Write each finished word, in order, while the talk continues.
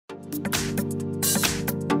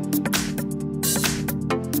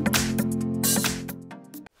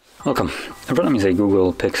Welcome, in front of me is a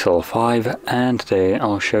Google Pixel 5 and today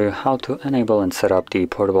I'll show you how to enable and set up the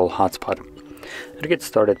portable hotspot. To get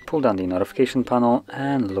started, pull down the notification panel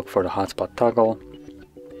and look for the hotspot toggle,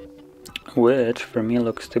 which for me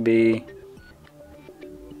looks to be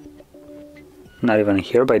not even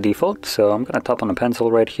here by default, so I'm gonna tap on the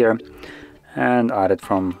pencil right here and add it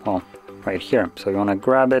from, well, right here. So you want to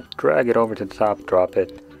grab it, drag it over to the top, drop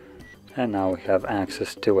it, and now we have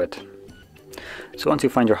access to it. So once you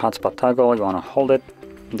find your hotspot toggle, you want to hold it.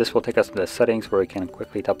 This will take us to the settings where we can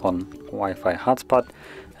quickly tap on Wi-Fi hotspot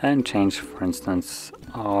and change, for instance,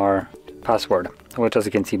 our password, which as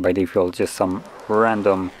you can see by default is just some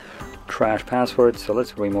random trash password. So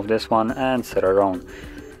let's remove this one and set our own.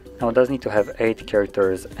 Now it does need to have 8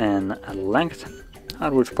 characters in length,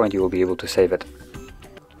 at which point you will be able to save it.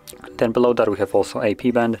 Then below that we have also a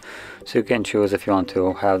P-band, so you can choose if you want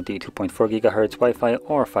to have the 2.4 GHz Wi-Fi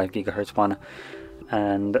or 5 GHz one.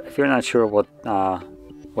 And if you're not sure what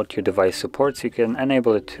your device supports, you can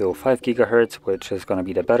enable it to 5 GHz, which is going to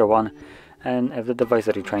be the better one. And if the device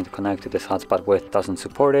that you're trying to connect to this hotspot with doesn't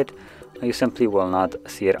support it, you simply will not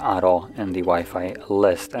see it at all in the Wi-Fi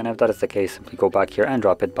list. And if that is the case, simply go back here and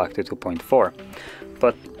drop it back to 2.4.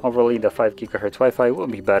 But overall, the 5 GHz Wi-Fi will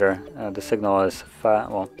be better. The signal is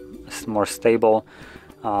more stable,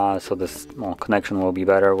 so this connection will be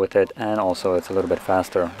better with it, and also it's a little bit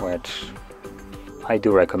faster, which I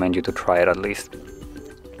do recommend you to try it at least.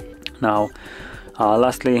 Now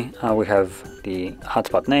lastly, we have the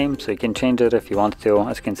hotspot name, so you can change it if you want to.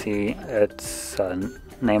 As you can see, its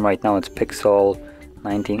name right now it's Pixel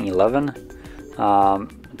 1911.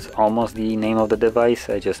 It's almost the name of the device.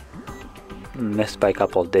 I just missed by a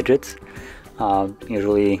couple of digits.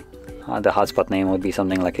 Usually the hotspot name would be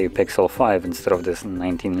something like a Pixel 5 instead of this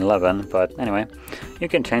 1911, but anyway, you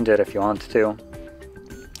can change it if you want to.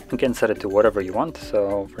 You can set it to whatever you want,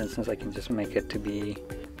 so for instance I can just make it to be,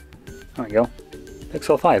 there we go,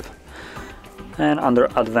 Pixel 5. And under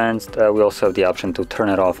advanced we also have the option to turn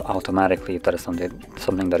it off automatically if that is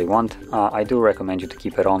something that you want. I do recommend you to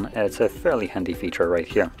keep it on. It's a fairly handy feature right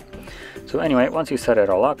here. So anyway, once you set it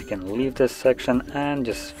all up, you can leave this section and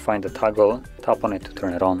just find the toggle, tap on it to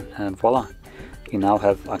turn it on, and voila, you now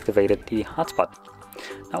have activated the hotspot.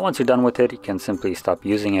 Now once you're done with it, you can simply stop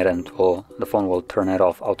using it and the phone will turn it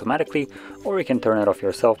off automatically, or you can turn it off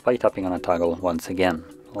yourself by tapping on a toggle once again,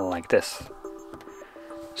 like this.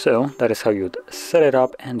 So that is how you'd set it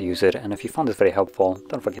up and use it, and if you found this very helpful,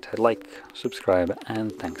 don't forget to hit like, subscribe,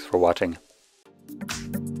 and thanks for watching.